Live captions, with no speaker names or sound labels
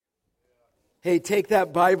Hey, take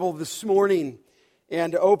that Bible this morning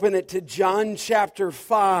and open it to John chapter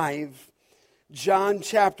 5. John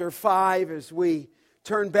chapter 5, as we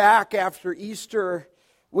turn back after Easter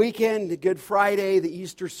weekend, Good Friday, the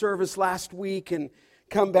Easter service last week, and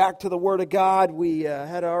come back to the Word of God. We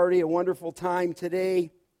had already a wonderful time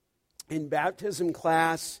today in baptism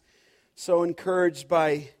class. So encouraged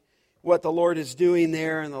by what the Lord is doing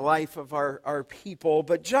there in the life of our people.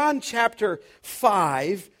 But John chapter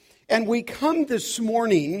 5, and we come this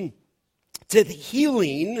morning to the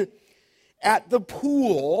healing at the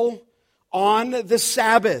pool on the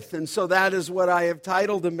Sabbath. And so that is what I have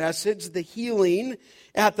titled the message, the healing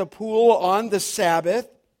at the pool on the Sabbath.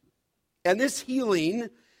 And this healing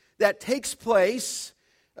that takes place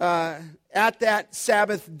at that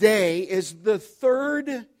Sabbath day is the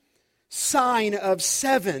third sign of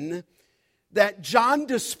 7 that John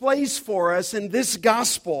displays for us in this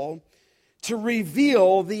gospel to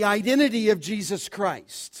reveal the identity of Jesus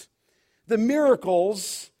Christ. The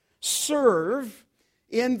miracles serve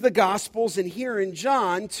in the Gospels and here in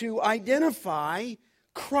John to identify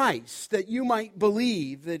Christ, that you might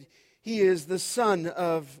believe that He is the Son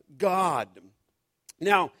of God.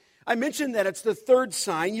 Now, I mentioned that it's the third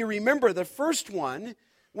sign. You remember the first one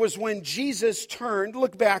was when Jesus turned,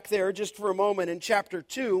 look back there just for a moment in chapter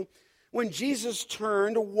 2, when Jesus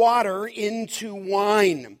turned water into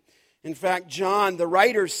wine. In fact, John, the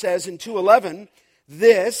writer, says in 2:11,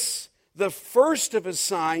 this, the first of his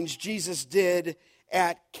signs Jesus did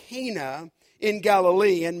at Cana in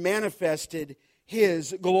Galilee and manifested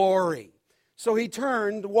his glory. So he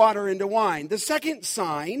turned water into wine. The second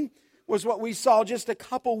sign was what we saw just a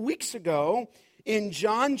couple weeks ago in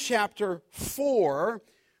John chapter 4,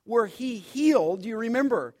 where he healed, you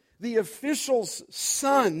remember, the official's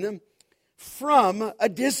son from a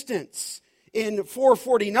distance. In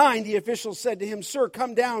 4:49, the official said to him, "Sir,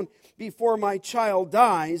 come down before my child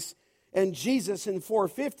dies." And Jesus in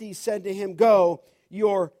 4:50 said to him, "Go,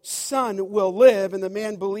 your son will live." And the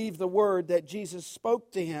man believed the word that Jesus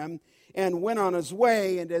spoke to him and went on his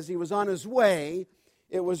way. And as he was on his way,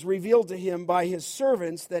 it was revealed to him by his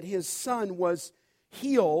servants that his son was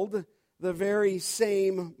healed the very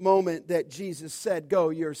same moment that Jesus said, "Go,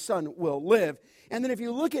 your son will live." And then if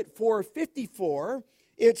you look at 4:54,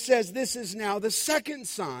 it says this is now the second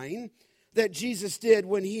sign that Jesus did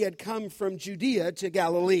when he had come from Judea to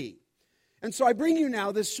Galilee. And so I bring you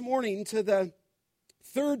now this morning to the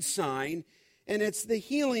third sign, and it's the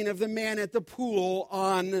healing of the man at the pool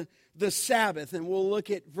on the Sabbath. And we'll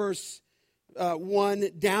look at verse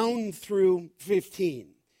 1 down through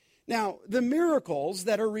 15. Now, the miracles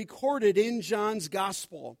that are recorded in John's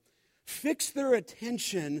gospel fix their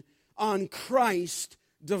attention on Christ's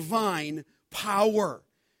divine power.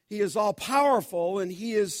 He is all powerful and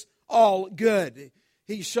He is all good.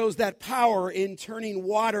 He shows that power in turning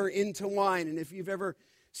water into wine. And if you've ever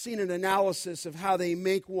seen an analysis of how they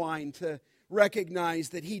make wine, to recognize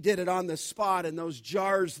that He did it on the spot in those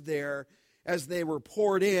jars there, as they were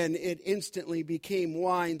poured in, it instantly became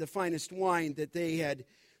wine, the finest wine that they had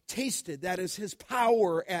tasted. That is His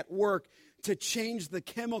power at work to change the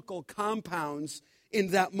chemical compounds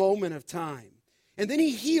in that moment of time. And then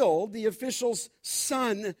He healed the official's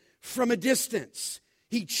son from a distance.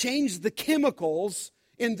 He changed the chemicals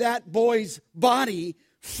in that boy's body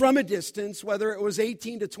from a distance, whether it was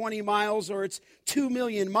 18 to 20 miles or it's 2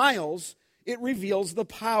 million miles, it reveals the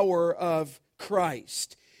power of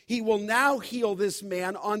Christ. He will now heal this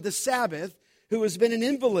man on the Sabbath who has been an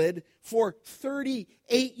invalid for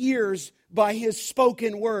 38 years by His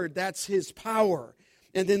spoken word. That's His power.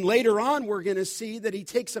 And then later on, we're going to see that He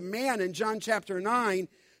takes a man in John chapter 9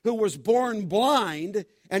 who was born blind,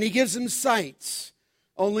 and He gives him sight.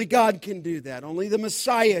 Only God can do that. Only the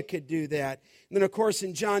Messiah could do that. And then, of course,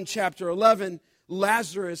 in John chapter 11,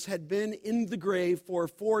 Lazarus had been in the grave for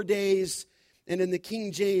 4 days. And in the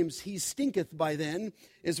King James, he stinketh by then,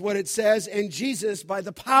 is what it says. And Jesus, by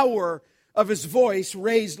the power of His voice,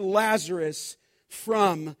 raised Lazarus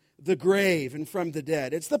from the grave and from the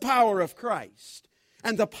dead. It's the power of Christ.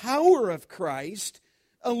 And the power of Christ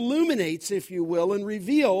illuminates, if you will, and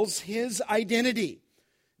reveals His identity.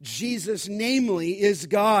 Jesus, namely, is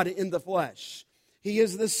God in the flesh. He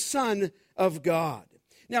is the Son of God.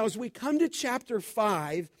 Now, as we come to chapter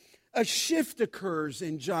 5, a shift occurs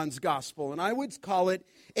in John's gospel, and I would call it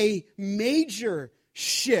a major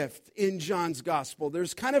shift in John's gospel.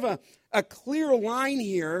 There's kind of a clear line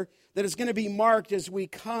here that is going to be marked as we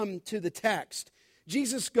come to the text.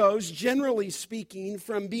 Jesus goes, generally speaking,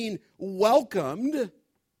 from being welcomed,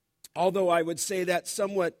 although I would say that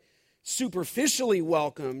somewhat superficially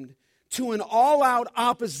welcomed, to an all-out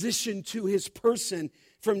opposition to His person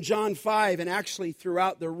from John 5 and actually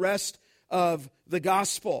throughout the rest of the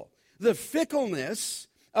gospel. The fickleness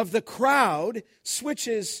of the crowd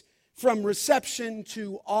switches from reception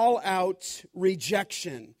to all-out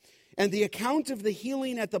rejection. And the account of the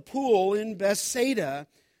healing at the pool in Bethsaida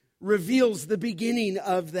reveals the beginning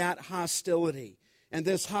of that hostility. And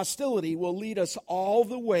this hostility will lead us all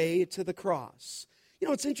the way to the cross. You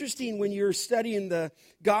know, it's interesting when you're studying the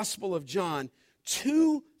Gospel of John,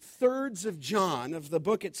 2/3 of John, of the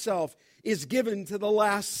book itself, is given to the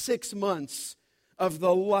last 6 months of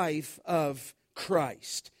the life of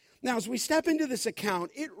Christ. Now, as we step into this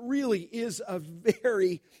account, it really is a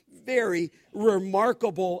very, very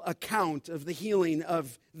remarkable account of the healing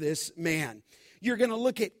of this man. You're going to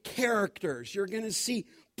look at characters. You're going to see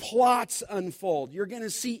plots unfold. You're going to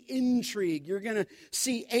see intrigue. You're going to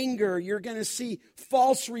see anger. You're going to see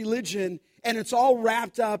false religion. And it's all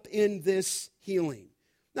wrapped up in this healing.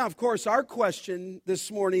 Now, of course, our question this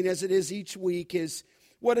morning, as it is each week, is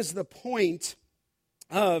what is the point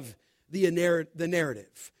of the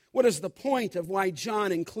narrative? What is the point of why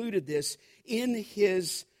John included this in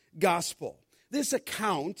his gospel? This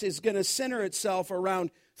account is going to center itself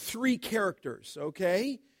around 3 characters,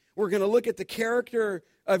 okay? We're going to look at the character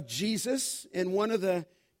of Jesus in one of the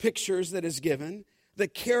pictures that is given, the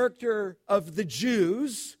character of the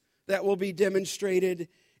Jews that will be demonstrated,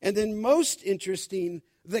 and then most interesting,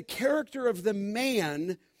 the character of the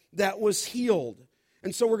man that was healed.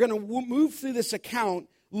 And so we're going to move through this account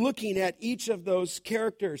looking at each of those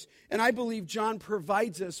characters. And I believe John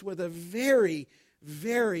provides us with a very,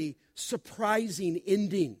 very surprising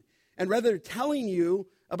ending. And rather than telling you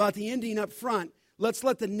about the ending up front, let's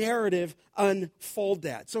let the narrative unfold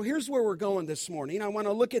that. So here's where we're going this morning. I want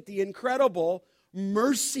to look at the incredible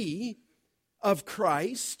mercy of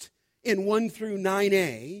Christ in 1 through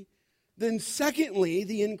 9a. Then secondly,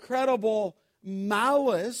 the incredible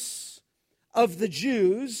malice of the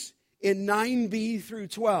Jews in 9b through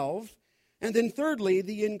 12. And then thirdly,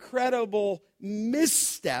 the incredible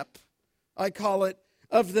misstep, I call it,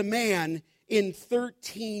 of the man in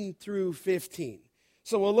 13 through 15.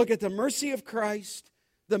 So we'll look at the mercy of Christ,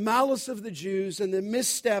 the malice of the Jews, and the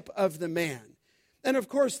misstep of the man. And of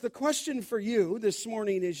course, the question for you this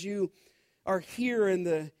morning as you are here in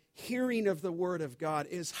the hearing of the Word of God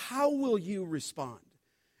is, how will you respond?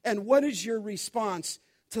 And what is your response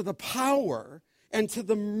to the power and to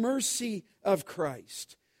the mercy of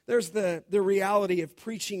Christ? There's the reality of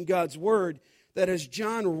preaching God's Word, that as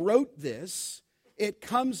John wrote this, it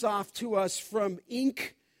comes off to us from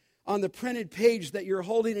ink on the printed page that you're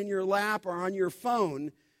holding in your lap or on your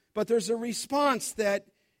phone, but there's a response that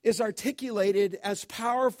is articulated as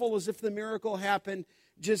powerful as if the miracle happened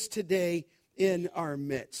just today in our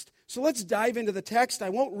midst. So let's dive into the text. I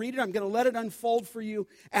won't read it. I'm going to let it unfold for you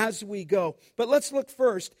as we go. But let's look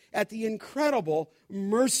first at the incredible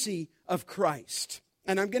mercy of Christ.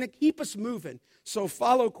 And I'm going to keep us moving, so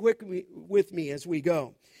follow quickly with me as we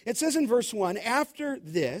go. It says in verse 1, after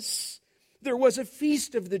this, there was a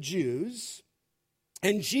feast of the Jews,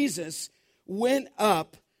 and Jesus went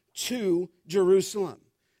up to Jerusalem.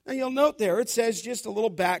 Now you'll note there, it says just a little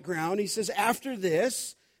background. He says, after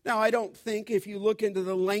this. Now I don't think if you look into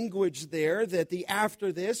the language there that the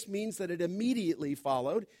after this means that it immediately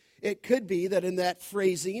followed. It could be that in that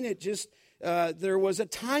phrasing, it just, there was a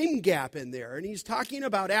time gap in there. And he's talking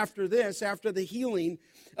about after this, after the healing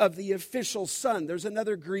of the official son. There's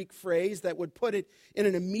another Greek phrase that would put it in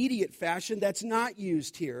an immediate fashion that's not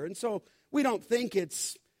used here. And so we don't think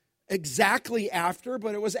it's exactly after,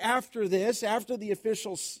 but it was after this, after the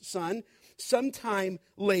official son, sometime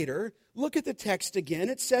later. Look at the text again.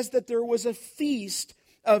 It says that there was a feast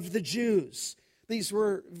of the Jews. These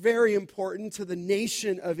were very important to the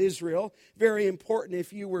nation of Israel, very important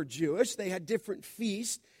if you were Jewish. They had different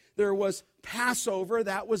feasts. There was Passover.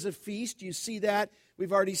 That was a feast. You see that.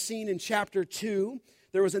 We've already seen in chapter 2.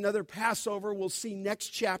 There was another Passover we'll see next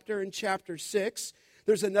chapter in chapter 6.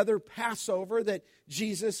 There's another Passover that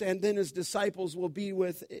Jesus and then his disciples will be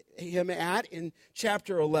with him at in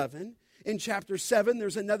chapter 11. In chapter 7,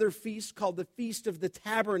 there's another feast called the Feast of the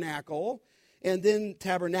Tabernacle, and then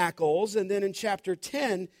Tabernacles. And then in chapter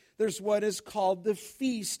 10, there's what is called the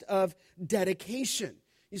Feast of Dedication.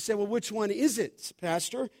 You say, well, which one is it,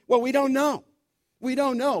 Pastor? Well, we don't know. We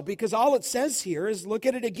don't know, because all it says here is, look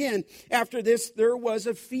at it again. After this, there was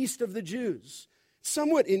a feast of the Jews.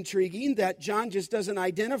 Somewhat intriguing that John just doesn't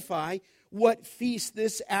identify what feast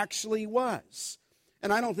this actually was.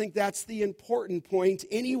 And I don't think that's the important point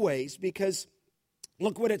anyways, because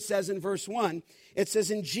look what it says in verse 1. It says,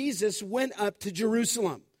 and Jesus went up to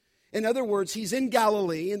Jerusalem. In other words, he's in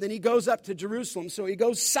Galilee, and then he goes up to Jerusalem. So he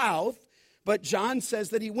goes south But John says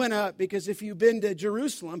that he went up because if you've been to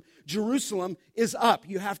Jerusalem, Jerusalem is up.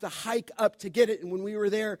 You have to hike up to get it. And when we were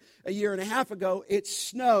there a year and a half ago, it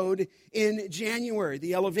snowed in January.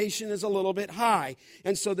 The elevation is a little bit high.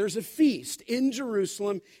 And so there's a feast in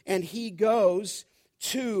Jerusalem, and he goes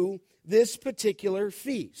to this particular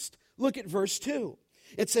feast. Look at verse 2.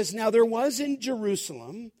 It says, "Now there was in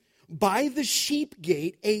Jerusalem by the sheep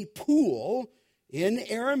gate a pool," in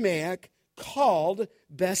Aramaic, called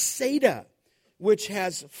Bethsaida, which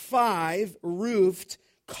has 5 roofed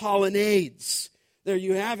colonnades. There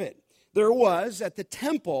you have it. There was at the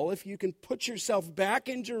temple, if you can put yourself back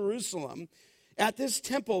in Jerusalem, at this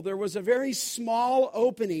temple there was a very small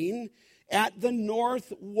opening at the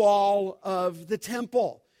north wall of the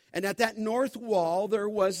temple. And at that north wall there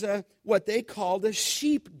was what they called a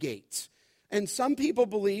sheep gate. And some people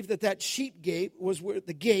believe that that sheep gate was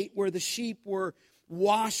the gate where the sheep were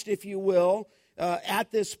washed, if you will,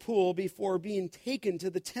 at this pool before being taken to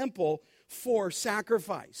the temple for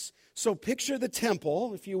sacrifice. So picture the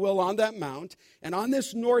temple, if you will, on that mount, and on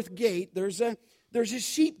this north gate, there's a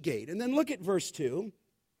sheep gate. And then look at verse 2.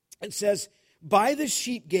 It says, "By the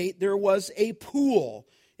sheep gate there was a pool."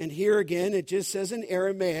 And here again, it just says in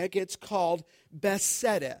Aramaic, it's called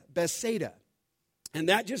Bethsaida. And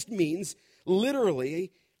that just means,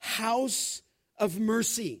 literally, house of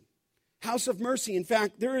mercy. House of mercy. In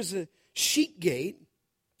fact, there is a sheep gate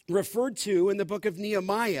referred to in the book of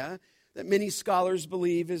Nehemiah that many scholars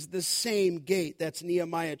believe is the same gate. That's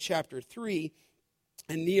Nehemiah chapter 3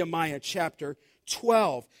 and Nehemiah chapter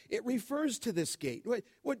 12. It refers to this gate.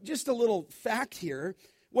 Just a little fact here.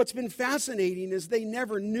 What's been fascinating is they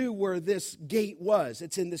never knew where this gate was.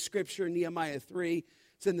 It's in the scripture, Nehemiah 3.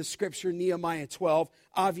 It's in the scripture, Nehemiah 12.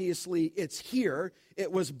 Obviously, it's here.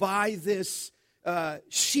 It was by this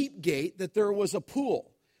sheep gate that there was a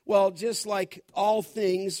pool. Well, just like all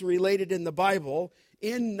things related in the Bible,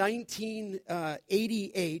 in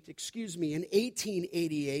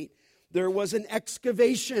 1888, there was an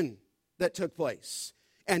excavation that took place.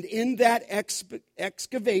 And in that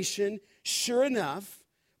excavation, sure enough,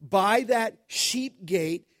 by that sheep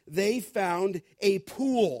gate, they found a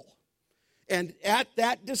pool. And at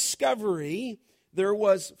that discovery, there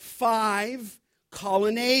was 5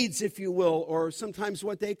 colonnades, if you will, or sometimes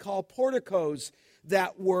what they call porticos,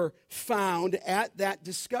 that were found at that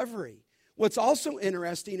discovery. What's also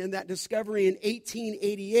interesting in that discovery in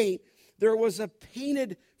 1888, there was a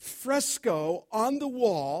painted fresco on the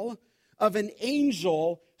wall of an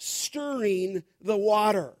angel stirring the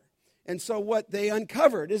water. And so what they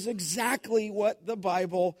uncovered is exactly what the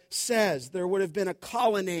Bible says. There would have been a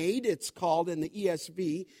colonnade, it's called in the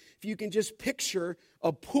ESV. If you can just picture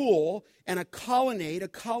a pool and a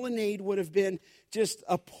colonnade would have been just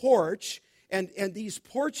a porch. And these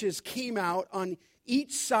porches came out on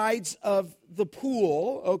each sides of the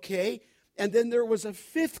pool, okay? And then there was a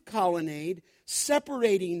 5th colonnade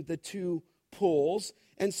separating the 2 pools.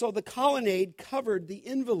 And so the colonnade covered the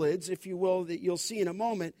invalids, if you will, that you'll see in a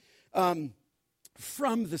moment,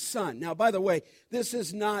 from the sun. Now, by the way, this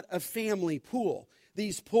is not a family pool.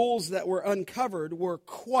 These pools that were uncovered were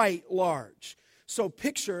quite large. So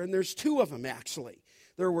picture, and there's 2 of them actually.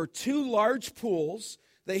 There were 2 large pools.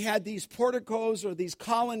 They had these porticos or these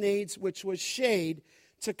colonnades, which was shade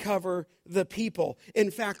to cover the people.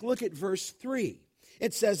 In fact, look at verse 3.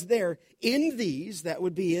 It says there, in these, that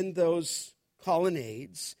would be in those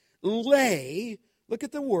colonnades, lay, look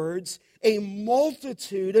at the words, a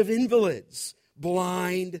multitude of invalids,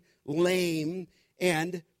 blind, lame,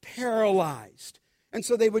 and paralyzed. And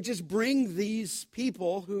so they would just bring these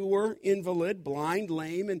people who were invalid, blind,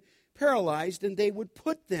 lame, and paralyzed, and they would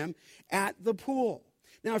put them at the pool.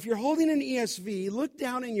 Now, if you're holding an ESV, look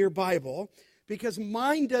down in your Bible, because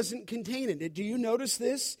mine doesn't contain it. Do you notice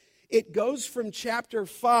this? It goes from chapter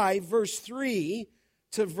 5, verse 3,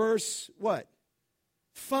 to verse, what?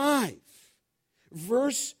 5.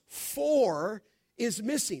 Verse 4 is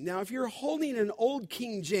missing. Now, if you're holding an Old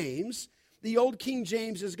King James, the Old King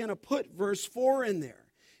James is going to put verse 4 in there.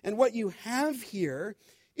 And what you have here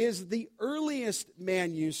is the earliest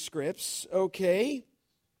manuscripts, okay,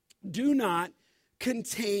 do not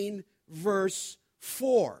contain verse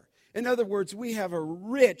 4. In other words, we have a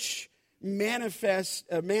rich manuscript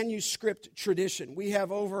tradition. We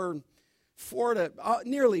have over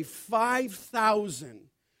nearly 5,000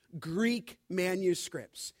 Greek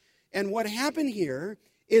manuscripts. And what happened here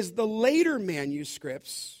is the later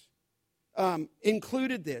manuscripts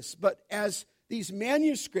included this. But as these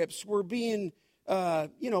manuscripts were being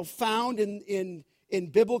found in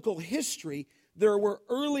biblical history, there were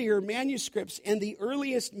earlier manuscripts, and the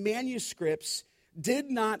earliest manuscripts did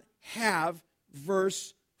not have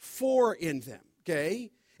verse 4 in them,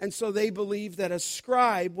 okay? And so they believe that a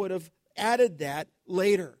scribe would have added that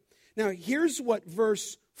later. Now, here's what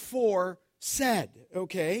verse 4 said,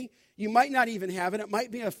 okay? You might not even have it. It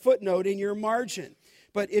might be a footnote in your margin.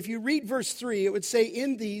 But if you read verse 3, it would say,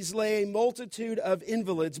 in these lay a multitude of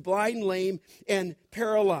invalids, blind, lame, and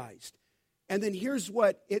paralyzed. And then here's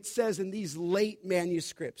what it says in these late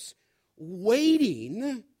manuscripts.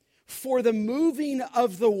 Waiting for the moving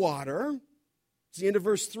of the water. It's the end of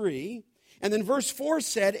verse 3. And then verse 4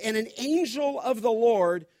 said, and an angel of the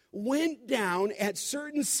Lord went down at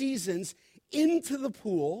certain seasons into the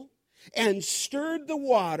pool and stirred the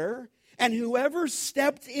water, and whoever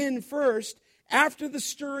stepped in first after the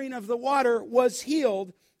stirring of the water was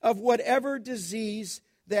healed of whatever disease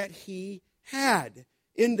that he had.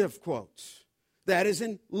 End of quote. That is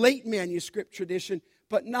in late manuscript tradition,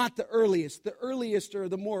 but not the earliest. The earliest are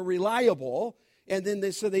the more reliable, and then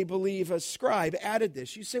they believe a scribe added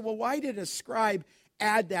this. You say, well, why did a scribe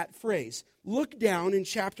add that phrase? Look down in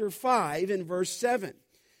chapter 5 in verse 7.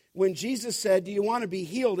 When Jesus said, do you want to be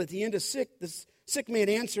healed at the end of the sick man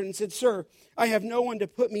answered and said, sir, I have no one to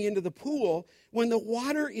put me into the pool when the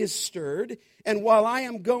water is stirred, and while I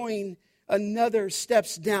am going, another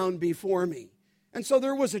steps down before me. And so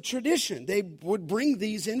there was a tradition. They would bring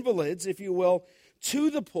these invalids, if you will, to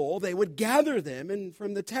the pool. They would gather them, and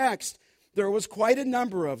from the text, there was quite a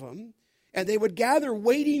number of them. And they would gather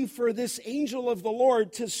waiting for this angel of the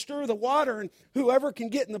Lord to stir the water, and whoever can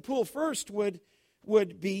get in the pool first would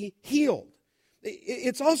be healed.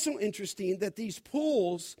 It's also interesting that these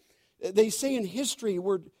pools, they say in history,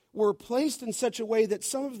 were placed in such a way that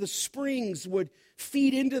some of the springs would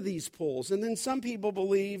feed into these pools. And then some people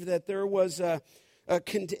believe that there was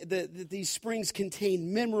that these springs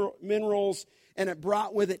contained minerals, and it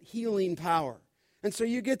brought with it healing power. And so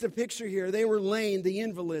you get the picture here. They were laying the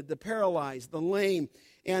invalid, the paralyzed, the lame,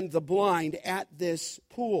 and the blind at this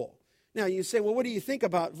pool. Now you say, well, what do you think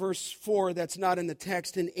about verse 4 that's not in the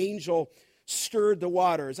text? An angel stirred the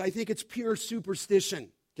waters. I think it's pure superstition,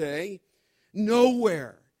 okay?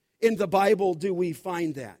 Nowhere in the Bible do we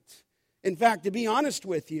find that. In fact, to be honest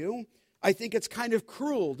with you, I think it's kind of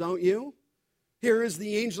cruel, don't you? Here is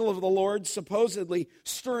the angel of the Lord supposedly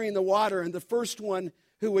stirring the water, and the first one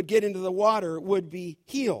who would get into the water would be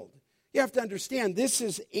healed. You have to understand, this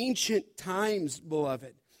is ancient times,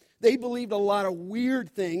 beloved. They believed a lot of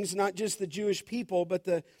weird things, not just the Jewish people, but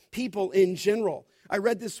the people in general. I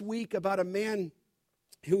read this week about a man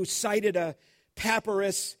who cited a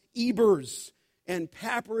Papyrus Ebers. And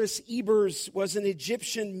Papyrus Ebers was an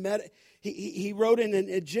Egyptian, he wrote in an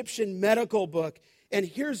Egyptian medical book. And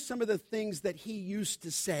here's some of the things that he used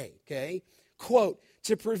to say, okay? Quote,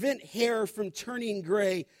 to prevent hair from turning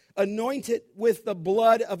gray, anoint it with the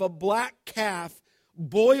blood of a black calf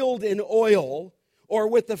boiled in oil, or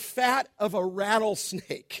with the fat of a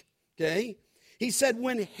rattlesnake, okay? He said,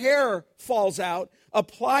 when hair falls out,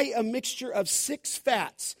 apply a mixture of 6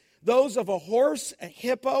 fats, those of a horse, a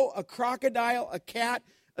hippo, a crocodile, a cat,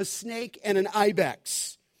 a snake, and an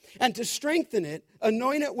ibex. And to strengthen it,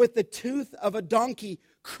 anoint it with the tooth of a donkey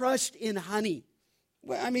crushed in honey.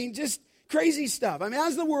 I mean, just crazy stuff. I mean,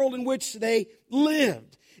 that's the world in which they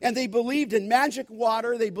lived. And they believed in magic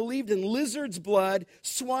water. They believed in lizard's blood,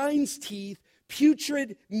 swine's teeth,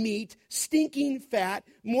 putrid meat, stinking fat,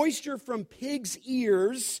 moisture from pig's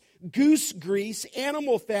ears, goose grease,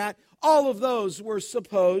 animal fat. All of those were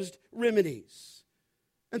supposed remedies.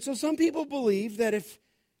 And so some people believe that if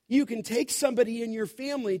you can take somebody in your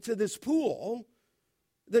family to this pool,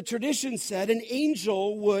 the tradition said an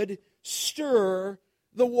angel would stir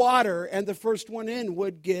the water and the first one in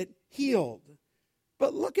would get healed.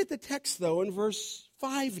 But look at the text, though, in verse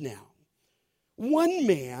 5 now. One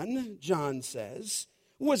man, John says,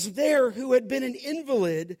 was there who had been an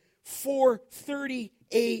invalid for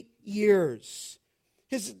 38 years.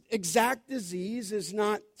 His exact disease is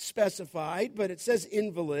not specified, but it says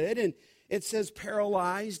invalid, and it says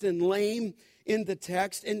paralyzed and lame in the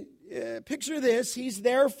text. And picture this, he's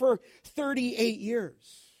there for 38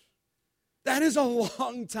 years. That is a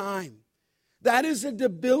long time. That is a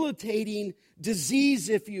debilitating disease,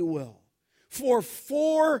 if you will. For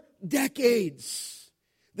 4 decades,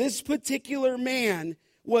 this particular man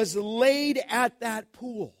was laid at that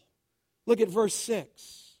pool. Look at verse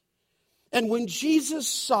 6. And when Jesus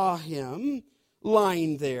saw him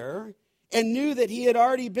lying there and knew that he had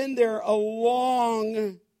already been there a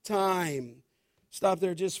long time. Stop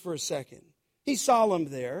there just for a second. He saw him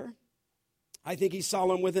there. I think he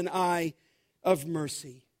saw him with an eye of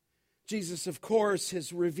mercy. Jesus, of course,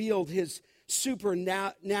 has revealed his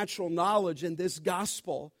supernatural knowledge in this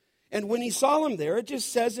gospel. And when he saw him there, it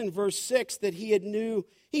just says in verse 6 that he knew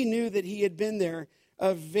that he had been there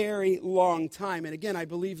a very long time. And again, I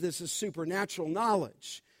believe this is supernatural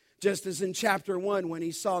knowledge. Just as in chapter 1 when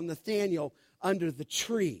he saw Nathanael under the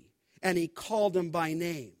tree and he called him by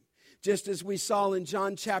name. Just as we saw in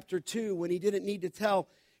John chapter 2 when he didn't need to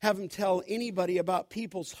have him tell anybody about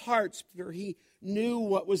people's hearts, for he knew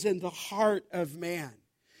what was in the heart of man.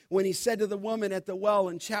 When he said to the woman at the well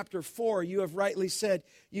in chapter 4, you have rightly said,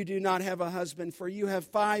 you do not have a husband, for you have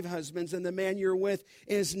 5 husbands, and the man you're with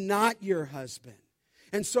is not your husband.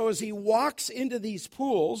 And so as he walks into these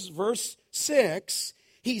pools, verse 6,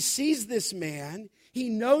 he sees this man. He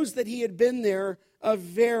knows that he had been there a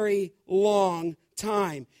very long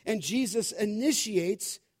time. And Jesus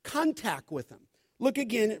initiates contact with him. Look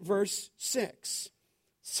again at verse 6.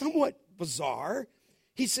 Somewhat bizarre.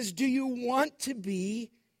 He says, do you want to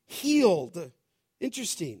be healed?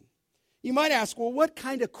 Interesting. You might ask, well, what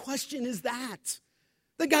kind of question is that?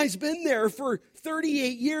 The guy's been there for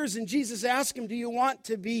 38 years, and Jesus asked him, do you want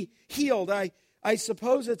to be healed? I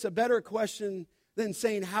suppose it's a better question than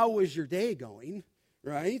saying, how was your day going,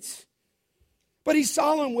 right? But he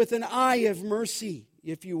saw him with an eye of mercy,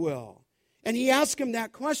 if you will. And he asked him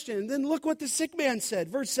that question. And then look what the sick man said.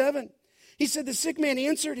 Verse 7. He said, the sick man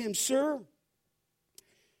answered him, sir,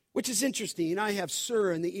 which is interesting. I have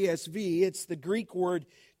sir in the ESV. It's the Greek word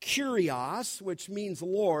kurios, which means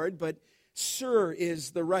Lord, but sir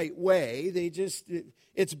is the right way.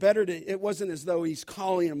 It's better it wasn't as though he's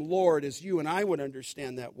calling him Lord as you and I would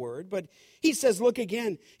understand that word. But he says, look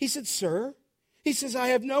again. He said, sir, he says, I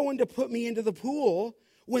have no one to put me into the pool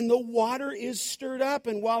when the water is stirred up,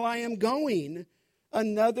 and while I am going,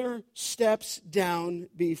 another steps down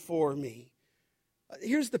before me.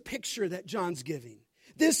 Here's the picture that John's giving.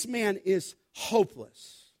 This man is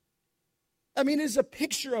hopeless. I mean, it is a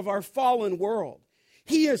picture of our fallen world.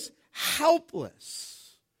 He is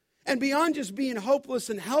helpless. And beyond just being hopeless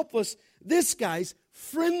and helpless, this guy's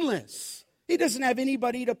friendless. He doesn't have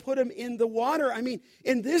anybody to put him in the water. I mean,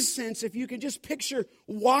 in this sense, if you can just picture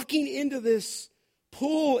walking into this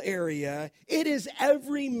pool area, it is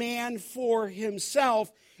every man for himself,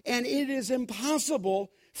 and it is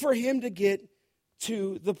impossible for him to get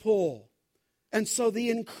to the pool. And so the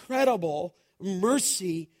incredible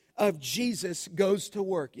mercy of Jesus goes to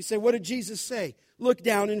work. You say, what did Jesus say? Look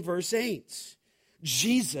down in verse 8.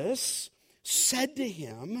 Jesus said to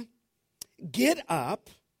him, get up,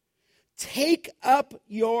 take up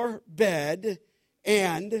your bed,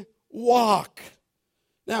 and walk.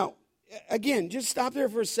 Now, again, just stop there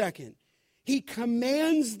for a second. He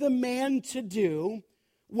commands the man to do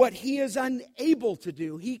what he is unable to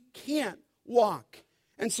do. He can't walk.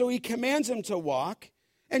 And so he commands him to walk.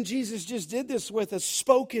 And Jesus just did this with a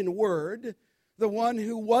spoken word. The one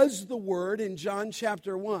who was the Word in John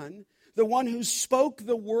chapter 1. The one who spoke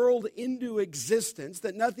the world into existence.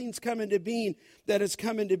 That nothing's come into being that has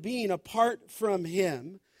come into being apart from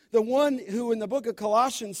him. The one who in the book of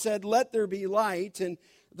Colossians said, let there be light. And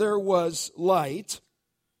there was light.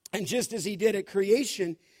 And just as he did at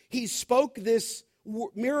creation, he spoke this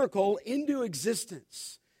miracle into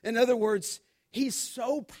existence. In other words, he's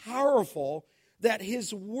so powerful that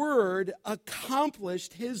his word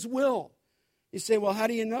accomplished his will. You say, well, how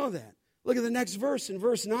do you know that? Look at the next verse in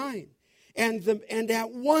verse 9. And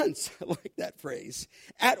at once, I like that phrase,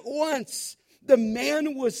 at once the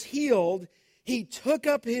man was healed. He took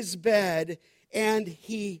up his bed and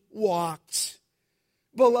he walked.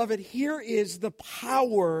 Beloved, here is the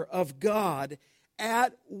power of God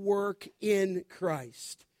at work in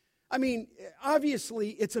Christ. I mean,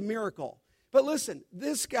 obviously it's a miracle. But listen,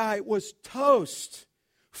 this guy was toast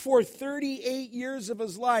for 38 years of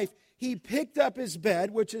his life. He picked up his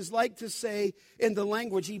bed, which is like to say in the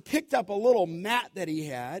language, he picked up a little mat that he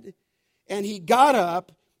had, and he got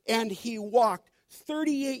up and he walked.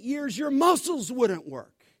 38 years, your muscles wouldn't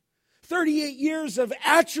work. 38 years of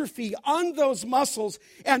atrophy on those muscles,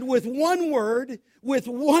 and with one word, with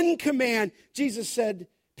one command, Jesus said,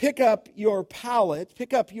 pick up your pallet,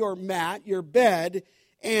 pick up your mat, your bed,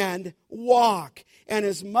 and walk. And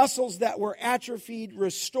his muscles that were atrophied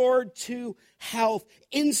restored to health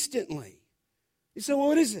instantly. You say, well,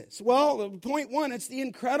 what is this? Well, point one, it's the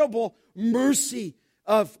incredible mercy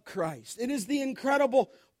of Christ. It is the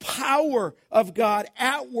incredible power of God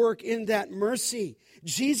at work in that mercy.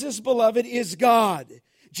 Jesus, beloved, is God.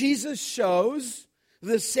 Jesus shows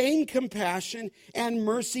the same compassion and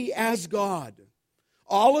mercy as God.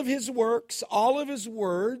 All of his works, all of his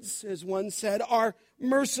words, as one said, are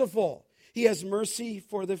merciful. He has mercy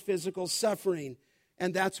for the physical suffering,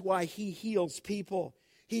 and that's why he heals people.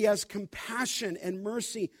 He has compassion and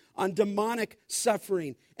mercy on demonic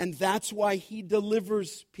suffering, and that's why he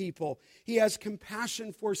delivers people. He has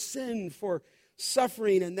compassion for sin, for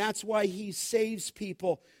suffering, and that's why he saves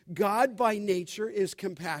people. God by nature is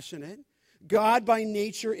compassionate. God by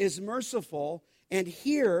nature is merciful, and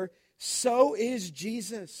here, so is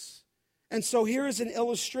Jesus. And so here is an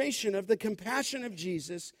illustration of the compassion of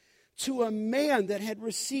Jesus to a man that had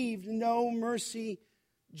received no mercy.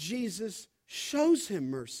 Jesus shows him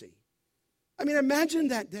mercy. I mean, imagine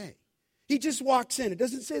that day. He just walks in. It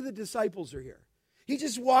doesn't say the disciples are here. He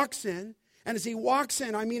just walks in, and as he walks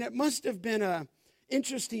in, I mean, it must have been an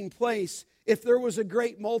interesting place if there was a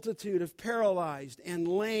great multitude of paralyzed and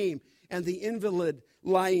lame and the invalid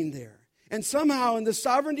lying there. And somehow, in the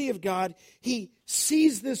sovereignty of God, he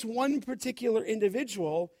sees this one particular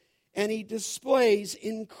individual, and he displays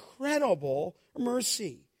incredible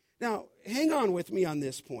mercy. Now, hang on with me on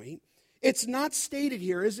this point. It's not stated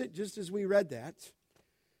here, is it, just as we read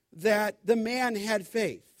that the man had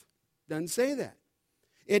faith. Doesn't say that.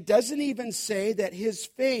 It doesn't even say that his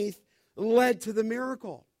faith led to the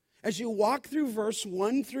miracle. As you walk through verse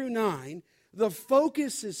 1 through 9, the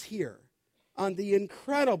focus is here on the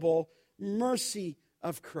incredible mercy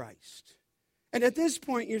of Christ. And at this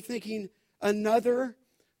point, you're thinking, another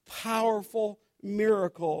powerful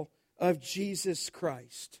miracle of Jesus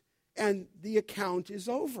Christ. And the account is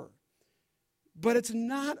over. But it's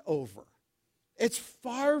not over. It's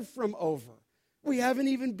far from over. We haven't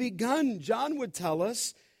even begun, John would tell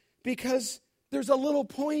us, because there's a little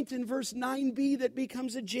point in verse 9b that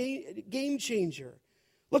becomes a game changer.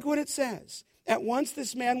 Look what it says. At once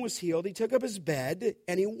this man was healed. He took up his bed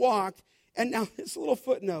and he walked. And now this little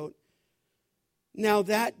footnote. Now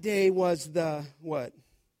that day was the, what?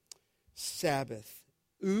 Sabbath.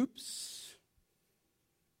 Oops.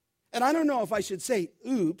 And I don't know if I should say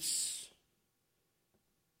oops,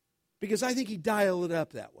 because I think he dialed it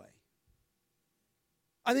up that way.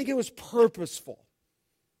 I think it was purposeful.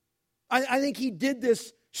 I think he did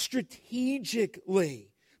this strategically.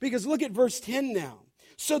 Because look at verse 10 now.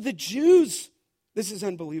 So the Jews, this is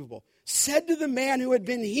unbelievable, said to the man who had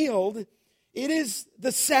been healed, it is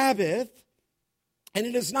the Sabbath, and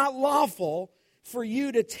it is not lawful for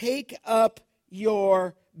you to take up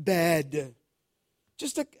your bed.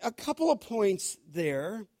 Just a couple of points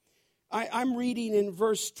there. I'm reading in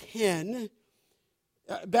verse 10.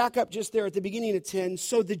 Back up just there at the beginning of 10.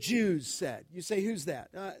 So the Jews said. You say, who's that?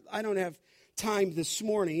 I don't have time this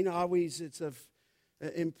morning. Always it's of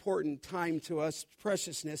important time to us,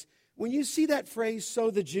 preciousness. When you see that phrase,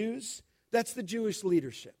 so the Jews, that's the Jewish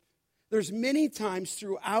leadership. There's many times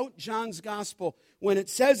throughout John's gospel when it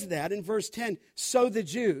says that in verse 10, so the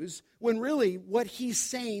Jews, when really what he's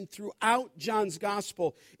saying throughout John's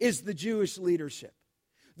gospel is the Jewish leadership,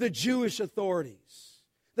 the Jewish authorities,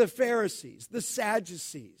 the Pharisees, the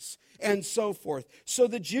Sadducees, and so forth. So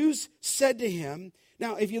the Jews said to him,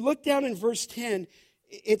 now if you look down in verse 10,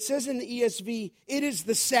 it says in the ESV, it is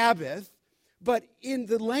the Sabbath, but in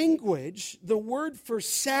the language, the word for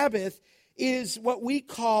Sabbath is what we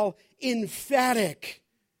call emphatic.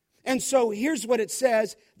 And so here's what it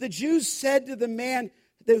says. The Jews said to the man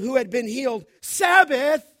who had been healed,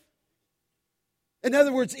 Sabbath. In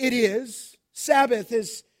other words, it is. Sabbath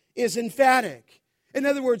is emphatic. In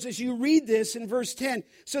other words, as you read this in verse 10,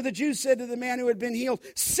 so the Jews said to the man who had been healed,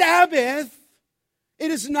 Sabbath,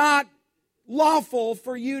 it is not lawful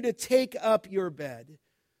for you to take up your bed.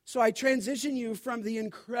 So I transition you from the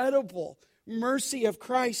incredible mercy of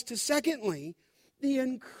Christ to, secondly, the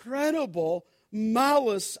incredible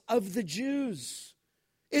malice of the Jews.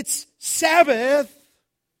 It's Sabbath.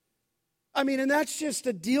 I mean, and that's just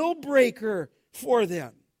a deal breaker for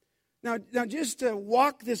them. Now just to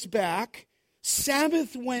walk this back,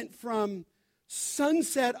 Sabbath went from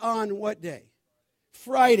sunset on what day?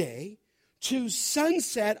 Friday, to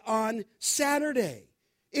sunset on Saturday.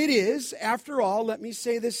 It is, after all, let me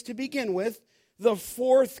say this to begin with, the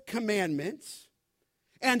fourth commandment.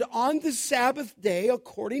 And on the Sabbath day,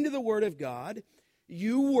 according to the Word of God,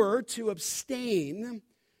 you were to abstain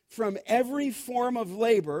from every form of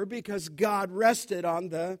labor because God rested on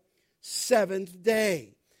the seventh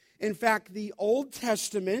day. In fact, the Old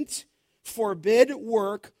Testament forbid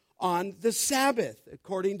work on the Sabbath.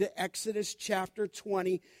 According to Exodus chapter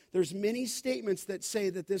 20, there's many statements that say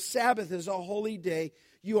that this Sabbath is a holy day.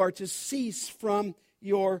 You are to cease from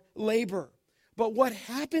your labor. But what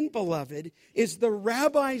happened, beloved, is the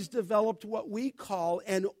rabbis developed what we call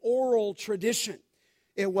an oral tradition.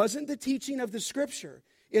 It wasn't the teaching of the Scripture.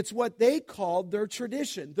 It's what they called their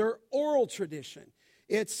tradition, their oral tradition.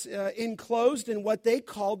 It's enclosed in what they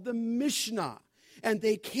called the Mishnah. And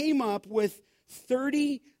they came up with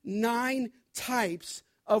 39 types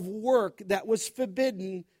of work that was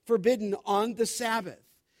forbidden on the Sabbath.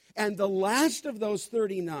 And the last of those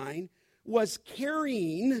 39 was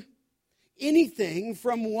carrying anything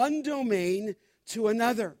from one domain to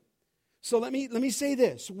another. So let me say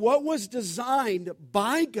this. What was designed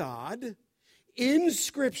by God in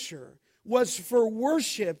Scripture was for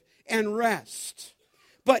worship and rest.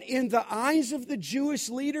 But in the eyes of the Jewish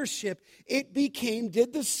leadership, it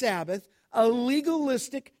did the Sabbath a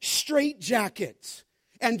legalistic straitjacket.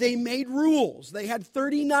 And they made rules. They had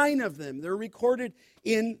 39 of them. They're recorded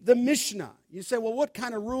in the Mishnah. You say, well, what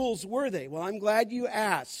kind of rules were they? Well, I'm glad you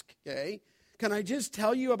asked, okay? Can I just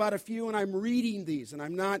tell you about a few? And I'm reading these, and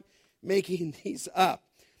I'm not making these up.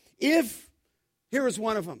 Here is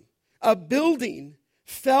one of them. A building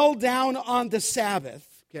fell down on the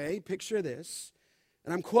Sabbath, okay? Picture this.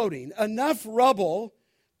 And I'm quoting, enough rubble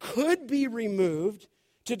could be removed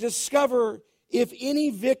to discover if any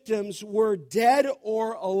victims were dead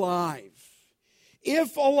or alive.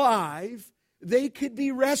 If alive, they could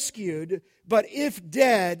be rescued, but if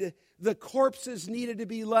dead, the corpses needed to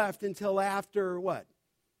be left until after what?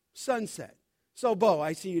 Sunset. So, Bo,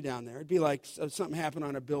 I see you down there. It'd be like something happened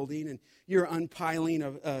on a building and you're unpiling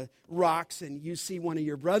of rocks and you see one of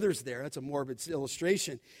your brothers there. That's a morbid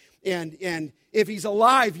illustration. And if he's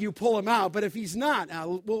alive, you pull him out. But if he's not,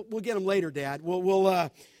 we'll get him later, Dad.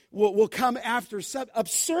 We'll come after.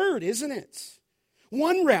 Absurd, isn't it?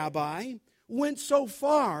 One rabbi went so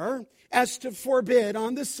far as to forbid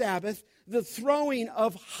on the Sabbath the throwing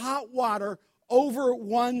of hot water over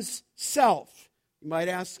one's self. You might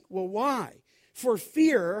ask, well, why? For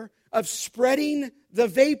fear of spreading the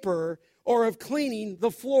vapor or of cleaning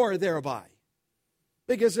the floor thereby.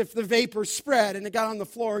 Because if the vapor spread and it got on the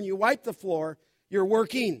floor and you wipe the floor, you're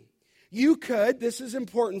working. You could, this is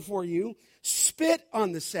important for you, spit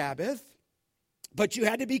on the Sabbath, but you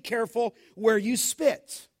had to be careful where you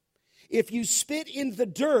spit. If you spit in the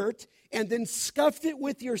dirt and then scuffed it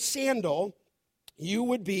with your sandal, you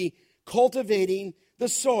would be cultivating the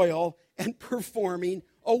soil and performing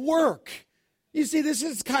a work. You see, this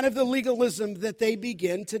is kind of the legalism that they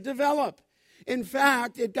begin to develop. In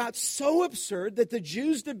fact, it got so absurd that the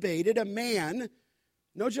Jews debated a man,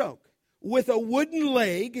 no joke, with a wooden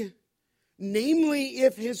leg, namely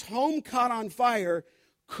if his home caught on fire,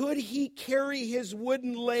 could he carry his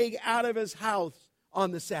wooden leg out of his house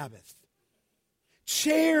on the Sabbath?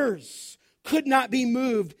 Chairs could not be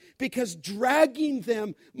moved because dragging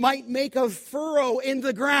them might make a furrow in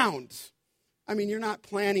the ground. I mean, you're not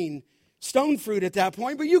planting stone fruit at that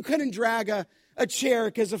point, but you couldn't drag a chair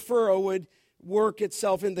because a furrow would work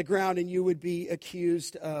itself in the ground and you would be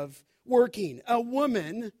accused of working. A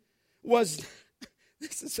woman was,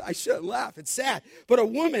 I shouldn't laugh, it's sad, but a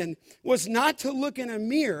woman was not to look in a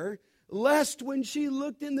mirror lest when she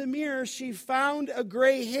looked in the mirror she found a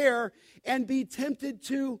gray hair and be tempted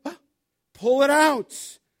to pull it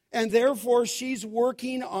out. And therefore she's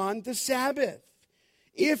working on the Sabbath.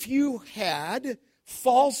 If you had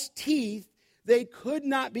false teeth, they could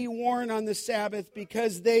not be worn on the Sabbath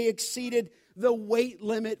because they exceeded the weight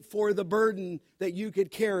limit for the burden that you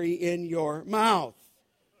could carry in your mouth.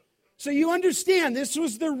 So you understand, this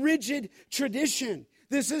was the rigid tradition.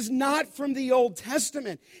 This is not from the Old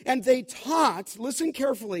Testament. And they taught, listen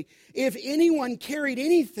carefully, if anyone carried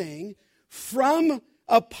anything from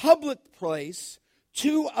a public place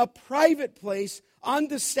to a private place on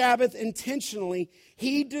the Sabbath intentionally,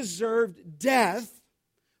 he deserved death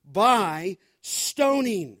by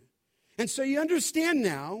stoning. And so you understand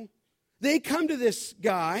now, they come to this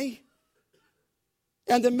guy,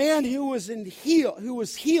 and the man who was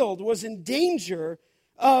healed was in danger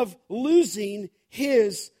of losing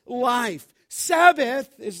his life.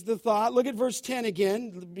 Sabbath is the thought. Look at verse 10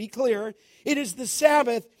 again. Be clear. It is the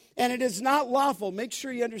Sabbath, and it is not lawful. Make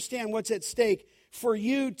sure you understand what's at stake. For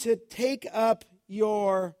you to take up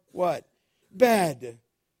your, what? Bed.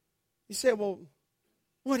 You say, well,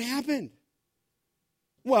 what happened?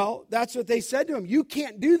 Well, that's what they said to him. You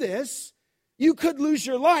can't do this. You could lose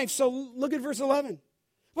your life. So look at verse 11.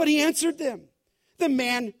 But he answered them, the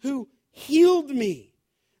man who healed me.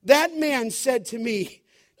 That man said to me,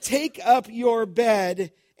 take up your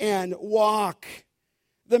bed and walk.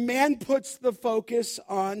 The man puts the focus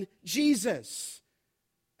on Jesus.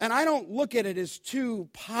 And I don't look at it as too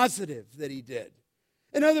positive that he did.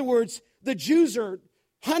 In other words, the Jews are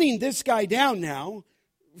hunting this guy down now.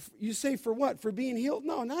 You say for what? For being healed?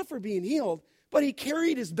 No, not for being healed. But he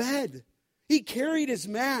carried his bed. He carried his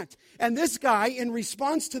mat. And this guy, in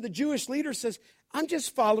response to the Jewish leader, says, I'm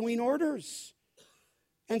just following orders.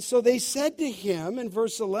 And so they said to him in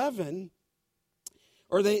verse 11,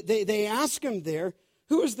 Or they ask him there,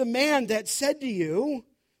 who is the man that said to you,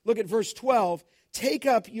 look at verse 12, take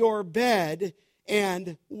up your bed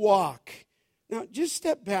and walk. Now, just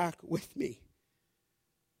step back with me.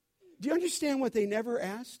 Do you understand what they never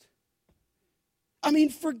asked? I mean,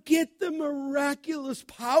 forget the miraculous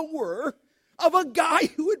power of a guy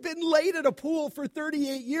who had been laid at a pool for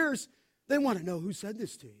 38 years. They want to know who said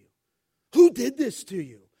this to you. Who did this to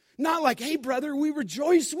you? Not like, hey, brother, we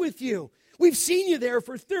rejoice with you. We've seen you there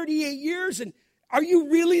for 38 years, and are you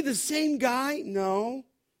really the same guy? No,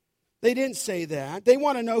 they didn't say that. They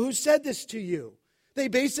want to know who said this to you. They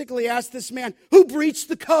basically asked this man, who breached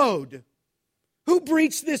the code? Who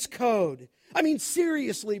breached this code? I mean,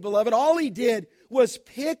 seriously, beloved, all he did was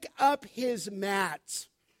pick up his mat.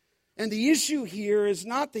 And the issue here is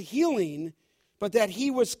not the healing, but that he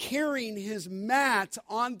was carrying his mat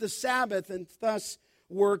on the Sabbath and thus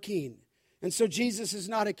working. And so Jesus is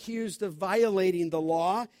not accused of violating the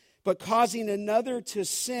law, but causing another to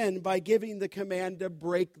sin by giving the command to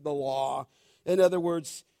break the law. In other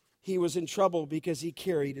words, he was in trouble because he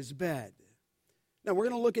carried his bed. Now, we're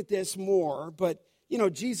going to look at this more, but,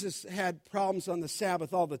 Jesus had problems on the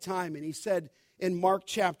Sabbath all the time. And he said in Mark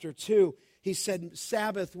chapter 2, he said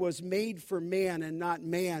Sabbath was made for man and not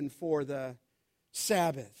man for the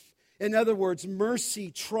Sabbath. In other words, mercy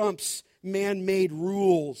trumps man-made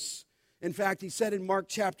rules. In fact, he said in Mark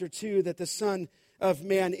chapter 2 that the Son of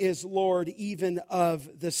Man is Lord even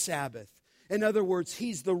of the Sabbath. In other words,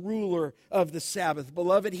 he's the ruler of the Sabbath.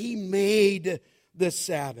 Beloved, he made the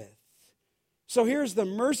Sabbath. So here's the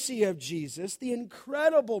mercy of Jesus, the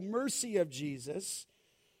incredible mercy of Jesus.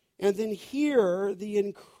 And then here, the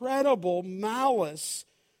incredible malice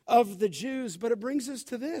of the Jews. But it brings us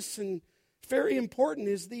to this, and very important,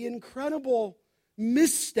 is the incredible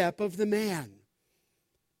misstep of the man.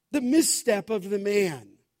 The misstep of the man.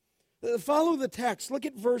 Follow the text. Look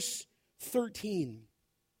at verse 13.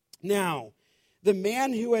 Now, the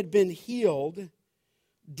man who had been healed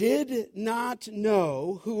did not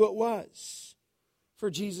know who it was, for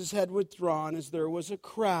Jesus had withdrawn as there was a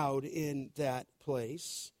crowd in that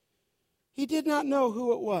place. He did not know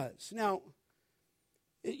who it was. Now,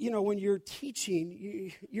 when you're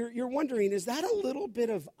teaching, you're wondering, is that a little bit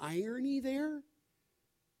of irony there?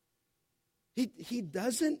 He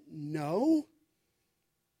doesn't know?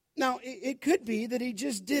 Now, it could be that he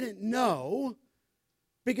just didn't know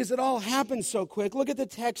because it all happened so quick. Look at the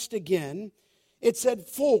text again. It said,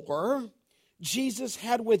 for Jesus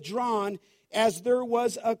had withdrawn as there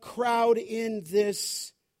was a crowd in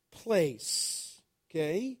this place.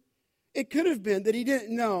 Okay? It could have been that he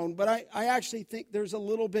didn't know, but I actually think there's a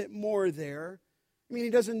little bit more there. I mean, he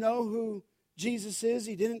doesn't know who Jesus is.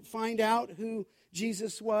 He didn't find out who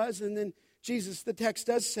Jesus was. And then Jesus, the text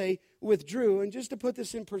does say, withdrew. And just to put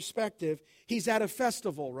this in perspective, he's at a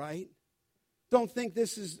festival, right? Don't think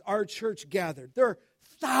this is our church gathered. There are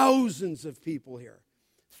thousands of people here.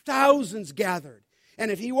 Thousands gathered.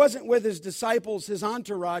 And if he wasn't with his disciples, his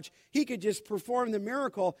entourage, he could just perform the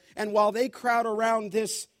miracle. And while they crowd around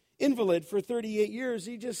this invalid for 38 years,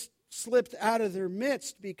 he just slipped out of their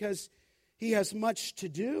midst because he has much to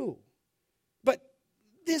do. But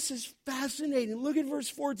this is fascinating. Look at verse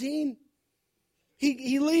 14.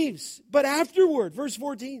 He leaves. But afterward, verse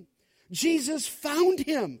 14, Jesus found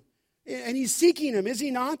him. And he's seeking him, is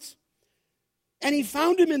he not? And he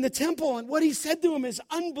found him in the temple. And what he said to him is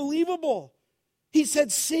unbelievable. He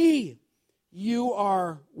said, see, you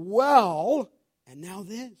are well. And now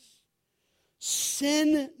this.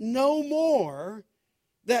 Sin no more,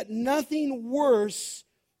 that nothing worse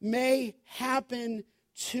may happen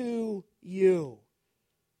to you.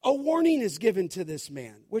 A warning is given to this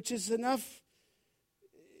man, which is enough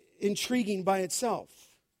intriguing by itself.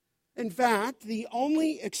 In fact, the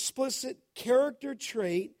only explicit character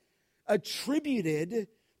trait attributed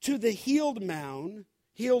to the healed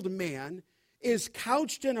man is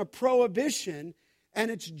couched in a prohibition,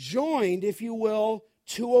 and it's joined, if you will,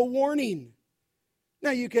 to a warning.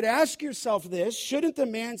 Now, you could ask yourself this: shouldn't the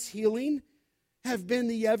man's healing have been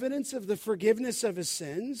the evidence of the forgiveness of his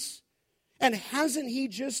sins? And hasn't he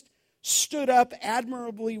just stood up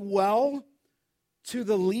admirably well to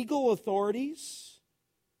the legal authorities?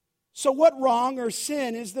 So what wrong or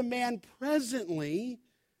sin is the man presently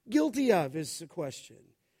guilty of, is the question.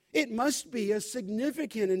 It must be a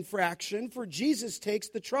significant infraction, for Jesus takes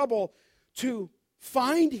the trouble to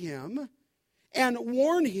find him and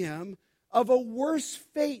warn him of a worse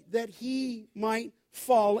fate that he might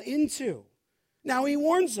fall into. Now he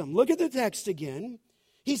warns them. Look at the text again.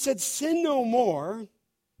 He said, sin no more,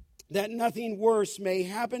 that nothing worse may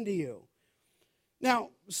happen to you.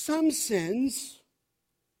 Now, some sins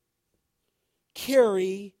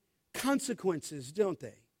carry consequences, don't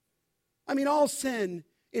they? I mean, all sin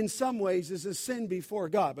in some ways is a sin before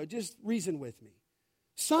God, but just reason with me.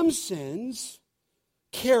 Some sins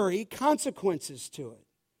carry consequences to it.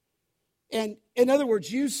 And in other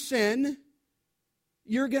words, you sin,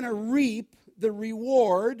 you're going to reap the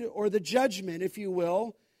reward or the judgment, if you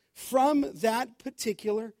will, from that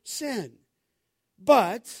particular sin.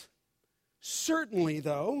 But certainly,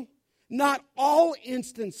 though, not all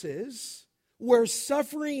instances where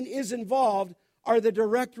suffering is involved are the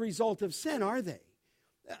direct result of sin, are they?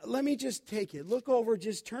 Let me just take it. Look over,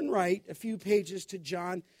 just turn right a few pages to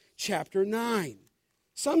John chapter 9.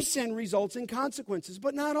 Some sin results in consequences,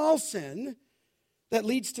 but not all sin that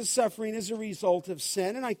leads to suffering is a result of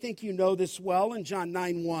sin. And I think you know this well in John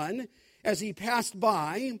 9:1. As he passed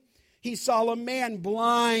by, he saw a man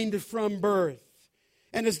blind from birth.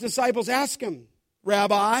 And his disciples asked him,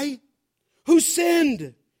 Rabbi, who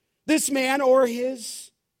sinned, this man or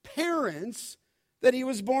his parents, that he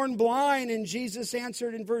was born blind? And Jesus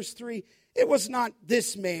answered in verse 3, it was not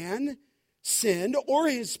this man sinned or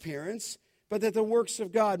his parents, but that the works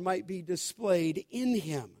of God might be displayed in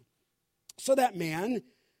him. So that man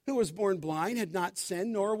who was born blind had not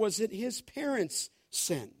sinned, nor was it his parents'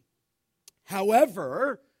 sin.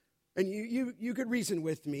 However, and you could reason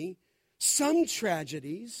with me, some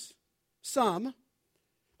tragedies, some,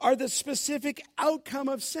 are the specific outcome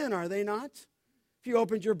of sin, are they not? If you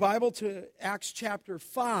opened your Bible to Acts chapter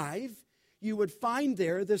 5, you would find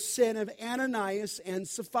there the sin of Ananias and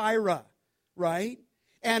Sapphira, right?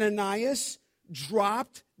 Ananias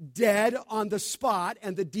dropped dead on the spot,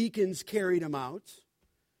 and the deacons carried him out.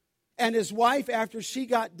 And his wife, after she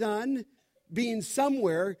got done being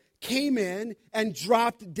somewhere, came in and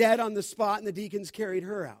dropped dead on the spot, and the deacons carried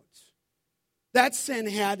her out. That sin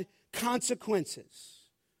had consequences.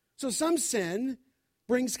 So some sin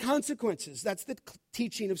brings consequences. That's the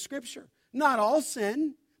teaching of Scripture. Not all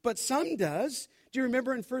sin, but some does. Do you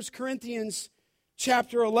remember in 1 Corinthians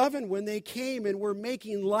chapter 11 when they came and were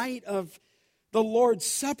making light of the Lord's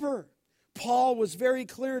Supper? Paul was very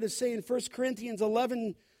clear to say in 1 Corinthians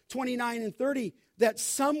 11, 29 and 30 that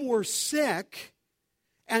some were sick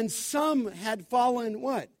and some had fallen,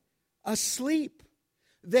 what? Asleep.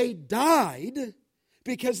 They died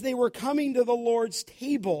because they were coming to the Lord's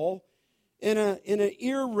table in an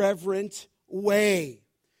irreverent way.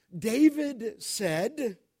 David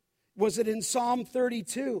said, was it in Psalm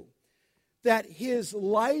 32, that his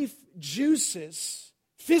life juices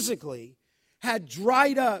physically had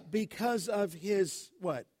dried up because of his,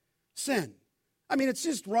 what? Sin. I mean, it's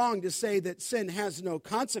just wrong to say that sin has no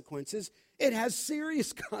consequences. It has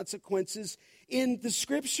serious consequences in the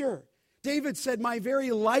Scripture. David said, my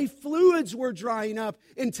very life fluids were drying up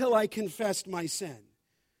until I confessed my sin.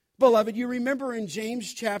 Beloved, you remember in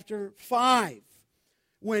James chapter 5,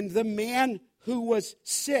 when the man who was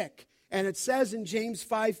sick, and it says in James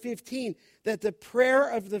 5:15 that the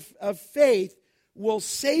prayer of faith will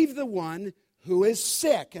save the one who is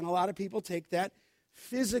sick. And a lot of people take that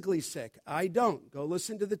physically sick. I don't. Go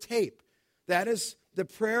listen to the tape. That is, the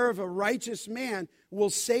prayer of a righteous man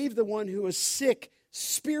will save the one who is sick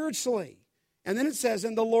spiritually. And then it says,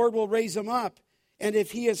 and the Lord will raise him up, and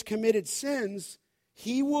if he has committed sins,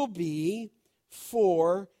 he will be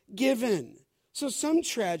forgiven. So some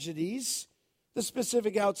tragedies, the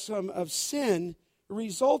specific outcome of sin,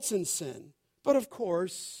 results in sin, but of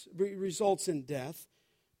course results in death.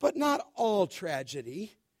 But not all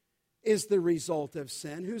tragedy is the result of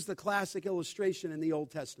sin. Who's the classic illustration in the Old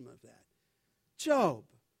Testament of that? Job.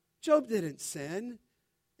 Job didn't sin.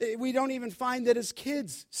 We don't even find that his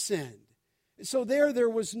kids sinned. So there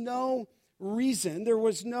was no reason, there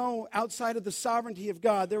was no, outside of the sovereignty of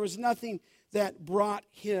God, there was nothing that brought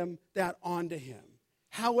him that onto him.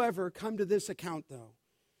 However, come to this account though.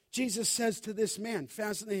 Jesus says to this man,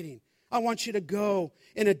 fascinating, I want you to go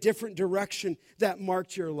in a different direction that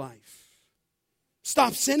marked your life.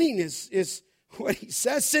 Stop sinning is what he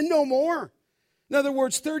says. Sin no more. In other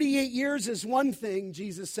words, 38 years is one thing,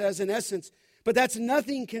 Jesus says, in essence, but that's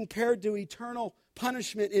nothing compared to eternal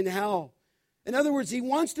punishment in hell. In other words, he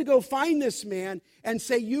wants to go find this man and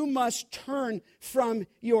say, you must turn from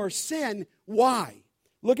your sin. Why?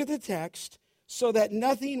 Look at the text. So that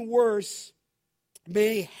nothing worse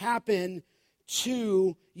may happen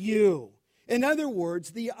to you. In other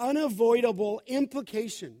words, the unavoidable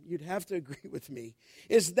implication, you'd have to agree with me,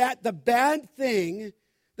 is that the bad thing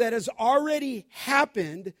that has already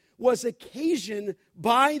happened was occasioned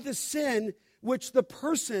by the sin which the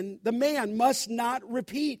person, the man, must not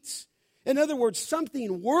repeat. In other words,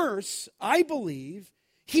 something worse, I believe,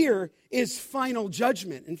 here is final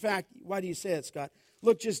judgment. In fact, why do you say it, Scott?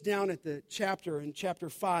 Look just down at the chapter in chapter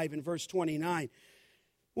 5 and verse 29.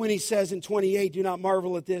 When he says in 28, do not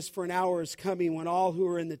marvel at this, for an hour is coming when all who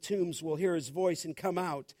are in the tombs will hear his voice and come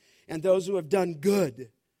out, and those who have done good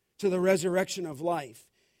to the resurrection of life,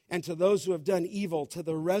 and to those who have done evil to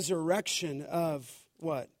the resurrection of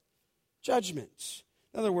what? Judgment.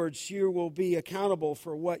 In other words, you will be accountable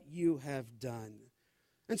for what you have done.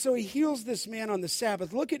 And so he heals this man on the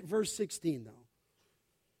Sabbath. Look at verse 16, though.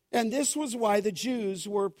 And this was why the Jews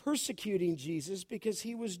were persecuting Jesus, because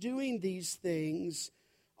he was doing these things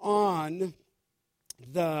on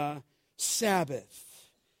the Sabbath.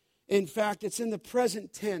 In fact, it's in the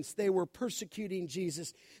present tense. They were persecuting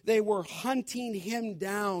Jesus. They were hunting him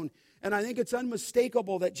down. And I think it's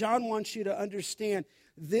unmistakable that John wants you to understand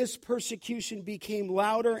this persecution became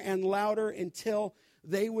louder and louder until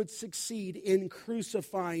they would succeed in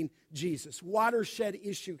crucifying Jesus. Watershed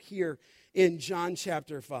issue here in John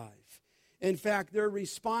chapter 5. In fact, their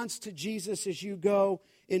response to Jesus as you go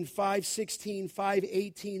in 5:16,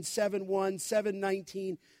 5:18, 7:1,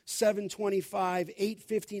 7:19, 7:25,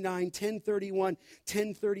 8:59, 10:31,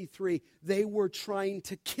 10:33, they were trying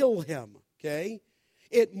to kill him, okay?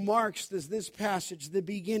 It marks, as this passage, the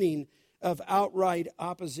beginning of outright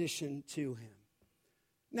opposition to him.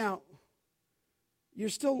 Now, you're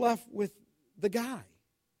still left with the guy.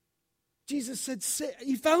 Jesus said,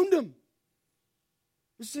 he found him.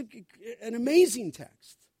 This is an amazing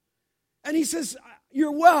text. And he says,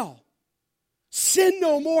 you're well. Sin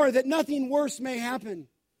no more, that nothing worse may happen.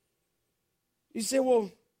 You say,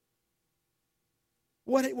 well,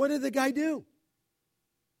 what did the guy do?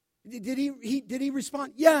 Did he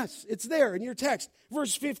respond? Yes, it's there in your text.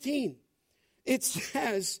 Verse 15. It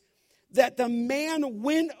says that the man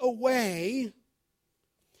went away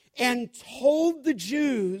and told the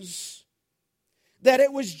Jews that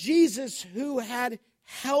it was Jesus who had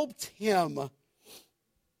helped him.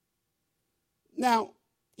 Now,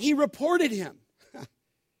 he reported him.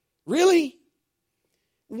 Really?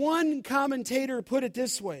 One commentator put it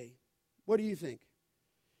this way. What do you think?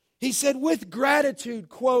 He said, with gratitude,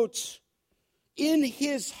 quote, in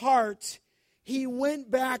his heart, he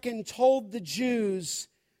went back and told the Jews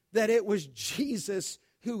that it was Jesus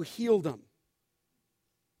who healed him.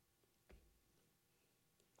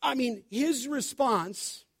 I mean, his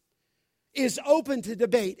response is open to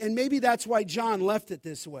debate, and maybe that's why John left it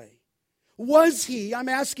this way. Was he, I'm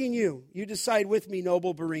asking you, you decide with me,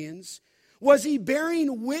 noble Bereans, was he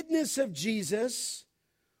bearing witness of Jesus,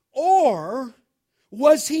 or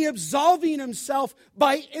was he absolving himself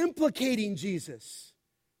by implicating Jesus?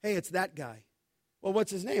 Hey, it's that guy. Well,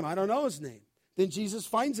 what's his name? I don't know his name. Then Jesus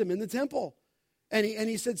finds him in the temple. And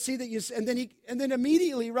he said, see that you, and then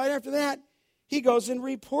immediately, right after that, he goes and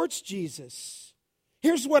reports Jesus.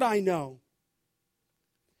 Here's what I know.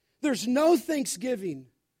 There's no thanksgiving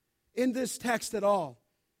in this text at all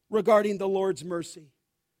regarding the Lord's mercy.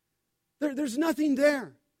 There's nothing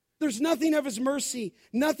there. There's nothing of his mercy,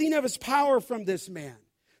 nothing of his power from this man.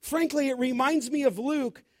 Frankly, it reminds me of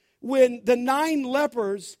Luke when the 9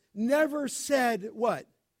 lepers never said what?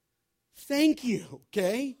 Thank you,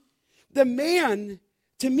 okay? The man,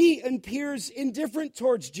 to me, appears indifferent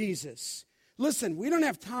towards Jesus. Listen, we don't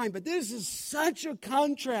have time, but this is such a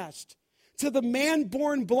contrast to the man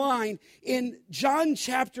born blind in John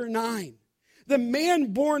chapter 9. The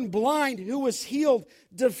man born blind who was healed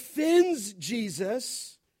defends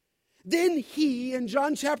Jesus. Then he, in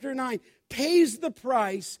John chapter 9, pays the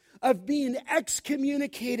price of being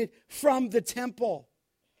excommunicated from the temple.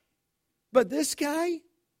 But this guy,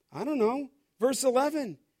 I don't know, verse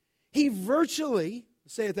 11, he virtually,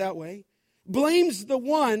 say it that way, blames the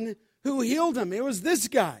one who healed him. It was this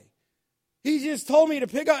guy. He just told me to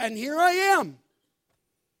pick up, and here I am.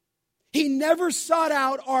 He never sought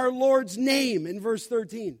out our Lord's name in verse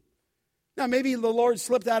 13. Now, maybe the Lord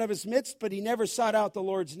slipped out of his midst, but he never sought out the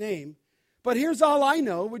Lord's name. But here's all I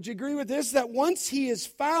know. Would you agree with this? That once he is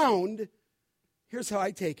found, here's how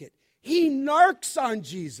I take it. He narcs on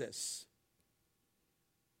Jesus.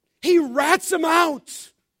 He rats him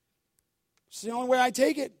out. It's the only way I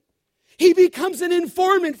take it. He becomes an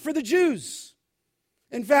informant for the Jews.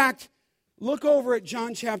 In fact, look over at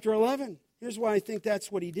John chapter 11. Here's why I think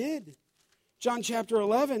that's what he did. John chapter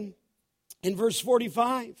 11, in verse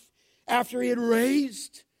 45, after he had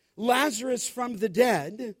raised Lazarus from the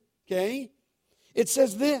dead, okay, it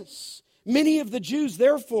says this, many of the Jews,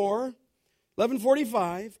 therefore,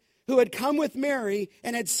 11:45, who had come with Mary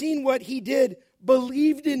and had seen what he did,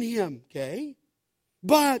 believed in him, okay?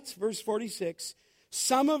 But, verse 46,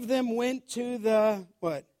 some of them went to the,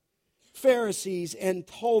 what? Pharisees and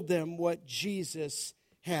told them what Jesus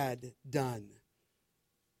had done.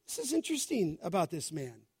 This is interesting about this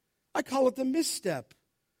man. I call it the misstep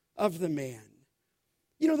of the man.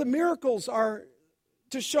 You know, the miracles are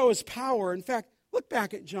to show his power. In fact, look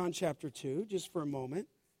back at John chapter 2 just for a moment.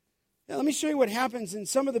 Now, let me show you what happens in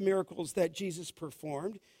some of the miracles that Jesus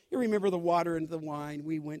performed. You remember the water and the wine.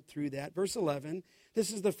 We went through that. Verse 11,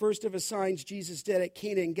 this is the first of his signs Jesus did at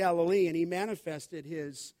Cana in Galilee, and he manifested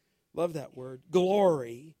his, love that word,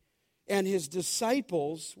 glory. And his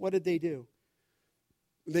disciples, what did they do?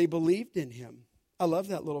 They believed in him. I love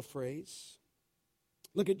that little phrase.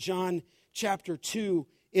 Look at John chapter 2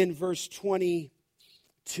 in verse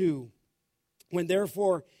 22. When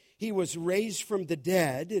therefore he was raised from the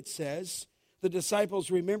dead, it says, the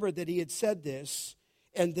disciples remembered that he had said this,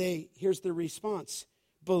 and they, here's the response,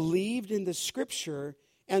 believed in the scripture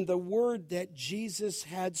and the word that Jesus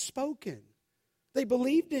had spoken. They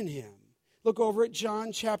believed in him. Look over at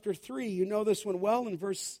John chapter 3. You know this one well in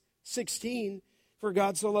verse 16. For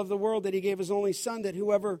God so loved the world that he gave his only Son, that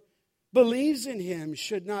whoever believes in him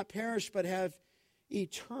should not perish but have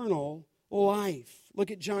eternal life.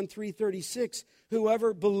 Look at John 3:36.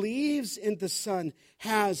 Whoever believes in the Son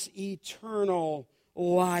has eternal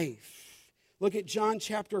life. Look at John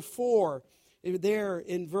chapter 4. There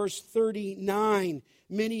in verse 39,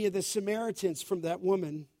 many of the Samaritans from that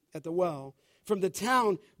woman at the well, from the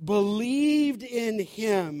town, believed in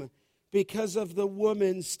him because of the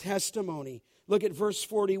woman's testimony. Look at verse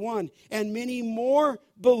 41. And many more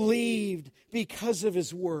believed because of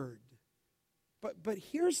his word. But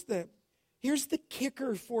here's the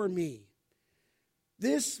kicker for me.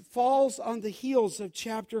 This falls on the heels of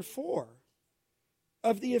chapter 4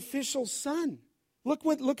 of the official son. Look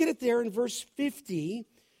at it there in verse 50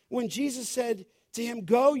 when Jesus said to him,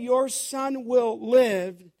 go, your son will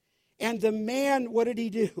live. And the man, what did he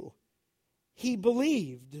do? He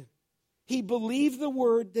believed. He believed the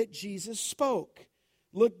word that Jesus spoke.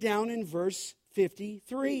 Look down in verse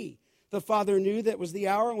 53. The father knew that was the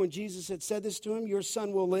hour when Jesus had said this to him, your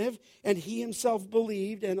son will live. And he himself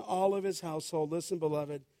believed, and all of his household. Listen,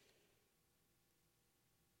 beloved,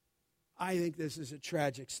 I think this is a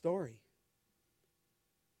tragic story.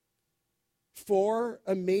 4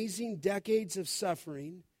 amazing decades of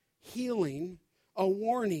suffering, healing, a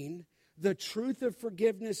warning, the truth of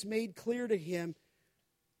forgiveness made clear to him,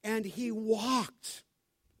 and he walked,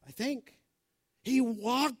 he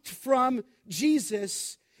walked from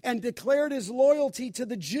Jesus and declared his loyalty to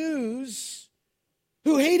the Jews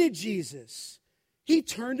who hated Jesus. He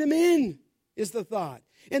turned him in, is the thought.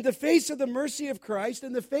 In the face of the mercy of Christ,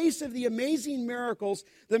 in the face of the amazing miracles,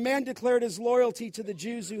 the man declared his loyalty to the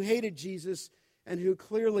Jews who hated Jesus and who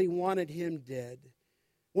clearly wanted him dead.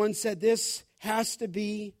 One said this has to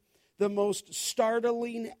be the most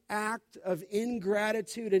startling act of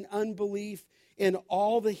ingratitude and unbelief in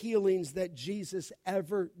all the healings that Jesus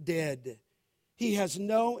ever did. He has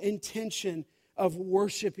no intention of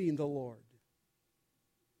worshiping the Lord.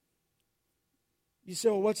 You say,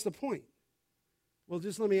 well, what's the point? Well,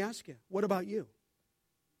 just let me ask you, what about you?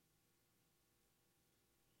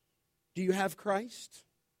 Do you have Christ?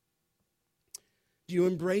 Do you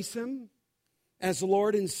embrace him as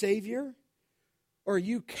Lord and Savior? Or are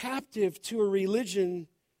you captive to a religion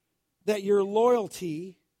that your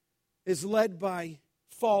loyalty is led by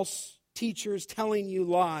false teachers telling you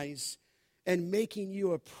lies and making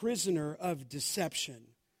you a prisoner of deception?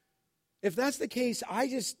 If that's the case,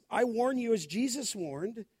 I warn you as Jesus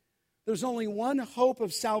warned, there's only one hope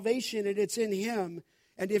of salvation, and it's in him.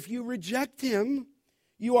 And if you reject him,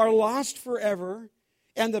 you are lost forever,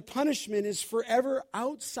 and the punishment is forever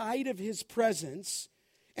outside of his presence.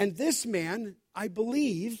 And this man, I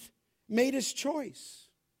believe, made his choice.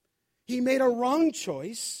 He made a wrong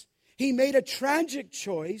choice. He made a tragic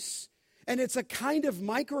choice. And it's a kind of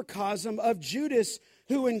microcosm of Judas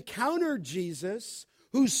who encountered Jesus,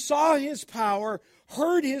 who saw his power,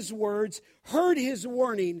 heard his words, heard his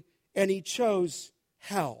warning, and he chose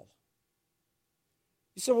hell.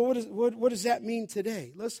 So what does that mean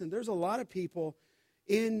today? Listen, there's a lot of people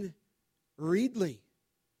in Reedley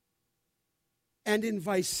and in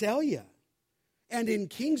Visalia and in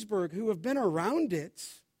Kingsburg who have been around it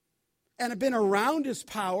and have been around his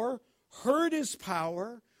power, heard his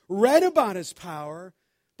power, read about his power,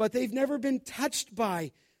 but they've never been touched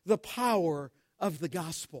by the power of the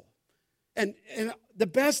gospel. And the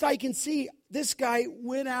best I can see, this guy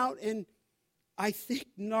went out and I think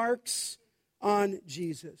narcs on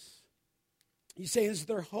Jesus. You say, is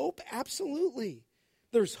there hope? Absolutely.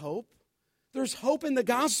 There's hope. There's hope in the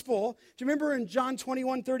gospel. Do you remember in John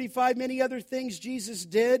 21:35, many other things Jesus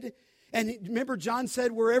did And remember, John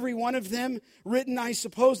said, were every one of them written, I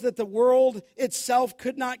suppose that the world itself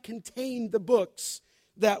could not contain the books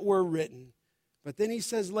that were written. But then he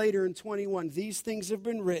says later in 21, these things have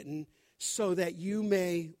been written so that you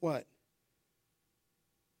may, what?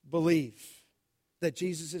 Believe that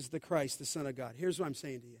Jesus is the Christ, the Son of God. Here's what I'm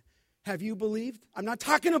saying to you. Have you believed? I'm not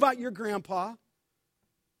talking about your grandpa.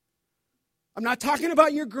 I'm not talking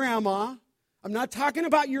about your grandma. I'm not talking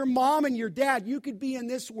about your mom and your dad. You could be in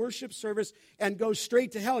this worship service and go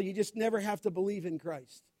straight to hell. You just never have to believe in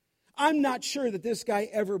Christ. I'm not sure that this guy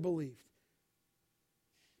ever believed.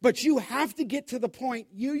 But you have to get to the point,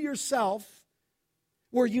 you yourself,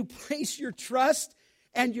 where you place your trust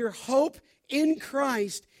and your hope in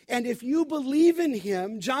Christ. And if you believe in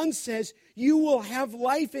Him, John says, you will have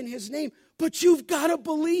life in His name. But you've got to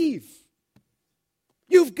believe.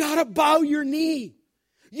 You've got to bow your knee.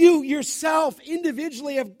 You yourself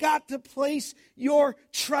individually have got to place your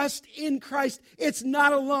trust in Christ. It's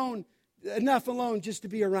not enough alone just to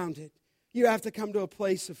be around it. You have to come to a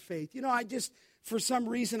place of faith. For some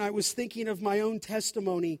reason, I was thinking of my own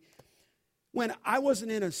testimony. When I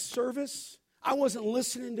wasn't in a service, I wasn't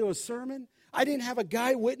listening to a sermon, I didn't have a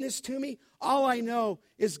guy witness to me. All I know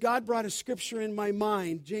is God brought a scripture in my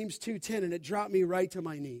mind, James 2:10, and it dropped me right to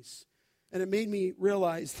my knees. And it made me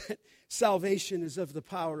realize that salvation is of the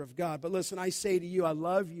power of God. But listen, I say to you, I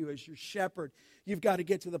love you as your shepherd. You've got to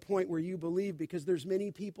get to the point where you believe, because there's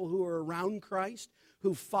many people who are around Christ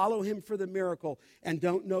who follow Him for the miracle and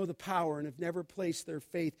don't know the power and have never placed their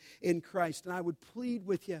faith in Christ. And I would plead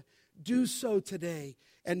with you, do so today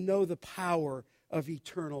and know the power of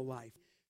eternal life.